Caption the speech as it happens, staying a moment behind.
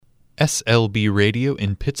SLB Radio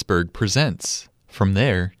in Pittsburgh presents From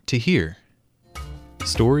There to Here.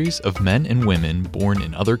 Stories of men and women born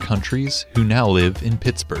in other countries who now live in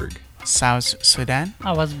Pittsburgh. South Sudan.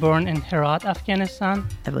 I was born in Herat, Afghanistan.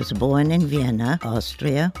 I was born in Vienna,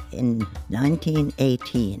 Austria in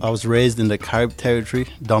 1918. I was raised in the Carib territory.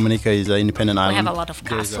 Dominica is an independent island. We have a lot of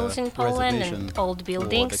castles in Poland and old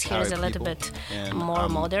buildings. Here is a little bit more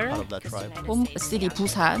modern. Home city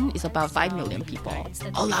Busan is about 5 million people.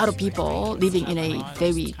 A lot of people living in a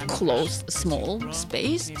very close, small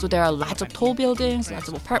space. So there are lots of tall buildings, lots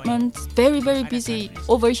of apartments. Very, very busy.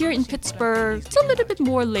 Over here in Pittsburgh, it's a little bit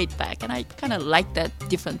more laid back. And I kind of like that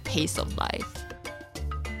different pace of life.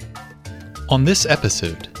 On this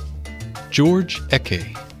episode, George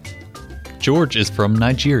Eke. George is from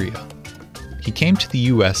Nigeria. He came to the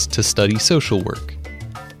U.S. to study social work.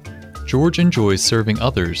 George enjoys serving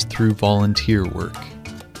others through volunteer work.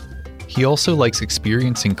 He also likes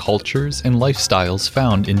experiencing cultures and lifestyles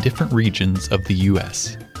found in different regions of the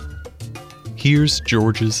U.S. Here's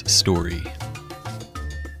George's story.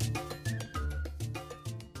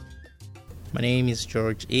 My name is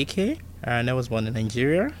George Eke, and I was born in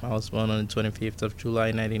Nigeria. I was born on the 25th of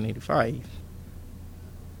July, 1985.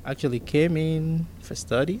 Actually came in for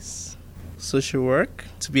studies, social work,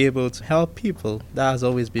 to be able to help people. That has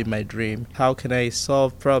always been my dream. How can I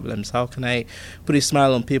solve problems? How can I put a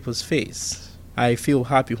smile on people's face? I feel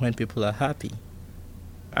happy when people are happy.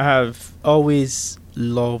 I have always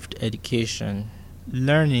loved education.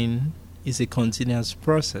 Learning is a continuous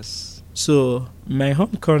process. So, my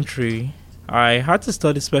home country, I had to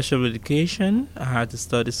study special education. I had to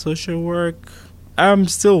study social work. I'm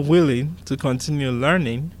still willing to continue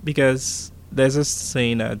learning because there's a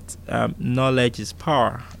saying that knowledge is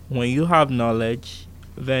power. When you have knowledge,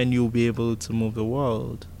 then you'll be able to move the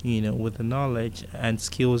world, with the knowledge and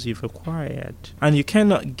skills you've acquired. And you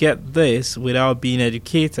cannot get this without being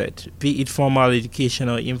educated, be it formal education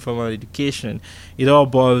or informal education. It all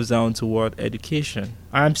boils down to what? Education.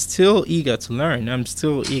 I'm still eager to learn. I'm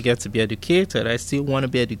still eager to be educated. I still want to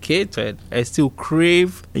be educated. I still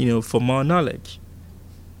crave, for more knowledge.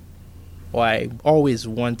 I always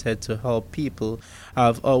wanted to help people.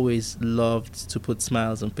 I've always loved to put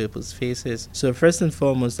smiles on people's faces. So first and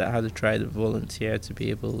foremost, I had to try to volunteer to be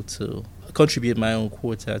able to contribute my own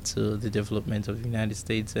quota to the development of the United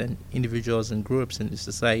States and individuals and groups in the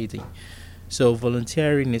society. So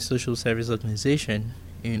volunteering in a social service organization,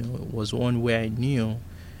 was one way I knew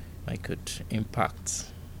I could impact.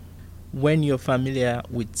 When you're familiar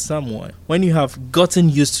with someone, when you have gotten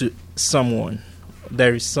used to someone,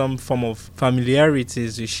 there is some form of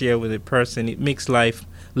familiarities you share with a person. It makes life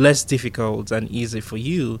less difficult and easy for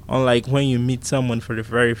you. Unlike when you meet someone for the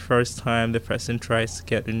very first time, the person tries to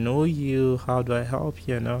get to know you. How do I help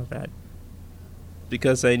you and all that?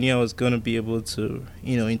 Because I knew I was going to be able to,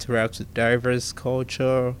 interact with diverse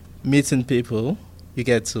culture, meeting people, you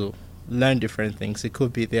get to learn different things. It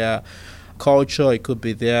could be their culture, it could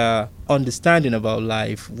be their understanding about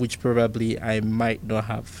life, which probably I might not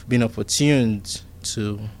have been opportuned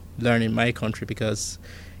to learn in my country because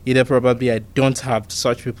either probably I don't have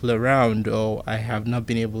such people around or I have not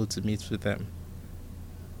been able to meet with them.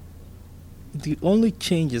 The only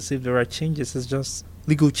changes, if there are changes, is just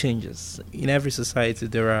legal changes. In every society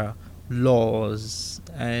there are laws,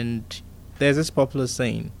 and there's this popular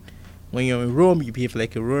saying, when you're in Rome you behave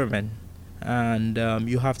like a Roman, and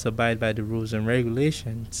you have to abide by the rules and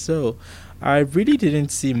regulations. So I really didn't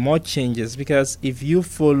see much changes because if you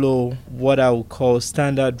follow what I would call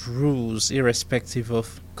standard rules, irrespective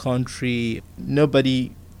of country,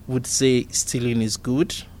 nobody would say stealing is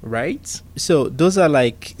good, right? So those are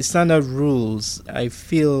like standard rules. I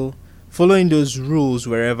feel following those rules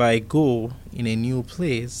wherever I go in a new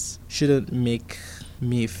place shouldn't make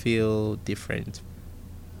me feel different.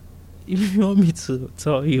 If you want me to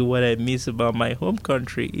tell you what I miss about my home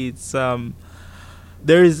country, it's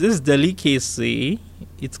there is this delicacy.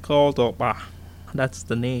 It's called Oba. That's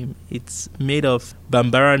the name. It's made of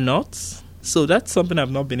bambara nuts. So that's something I've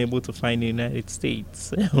not been able to find in the United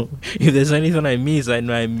States. If there's anything I miss, I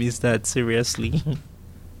know I miss that seriously.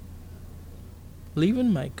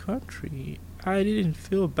 Leaving my country, I didn't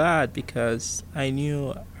feel bad because I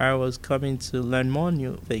knew I was coming to learn more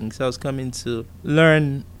new things. I was coming to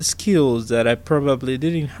learn skills that I probably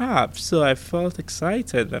didn't have. So I felt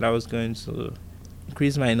excited that I was going to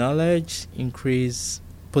increase my knowledge, increase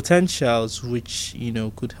potentials which,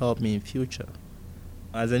 could help me in future.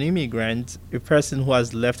 As an immigrant, a person who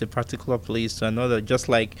has left a particular place to another, just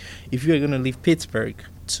like if you're going to leave Pittsburgh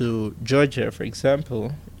to Georgia, for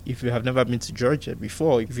example, if you have never been to Georgia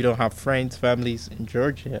before, if you don't have friends, families in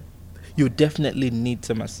Georgia, you definitely need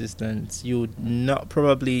some assistance. You not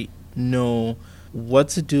probably know what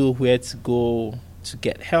to do, where to go to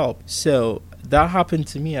get help. So that happened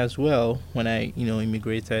to me as well when I,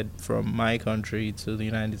 immigrated from my country to the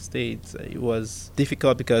United States. It was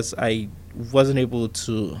difficult because I wasn't able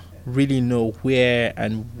to really know where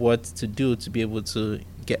and what to do to be able to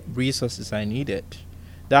get resources I needed.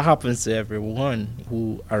 That happens to everyone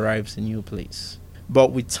who arrives in a new place.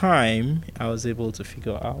 But with time, I was able to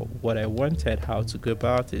figure out what I wanted, how to go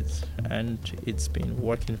about it, and it's been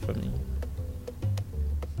working for me.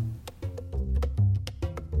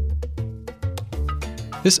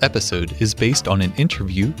 This episode is based on an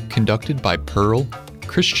interview conducted by Pearl,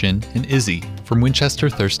 Christian, and Izzy from Winchester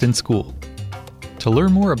Thurston School. To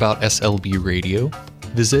learn more about SLB Radio,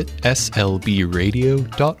 visit slbradio.org.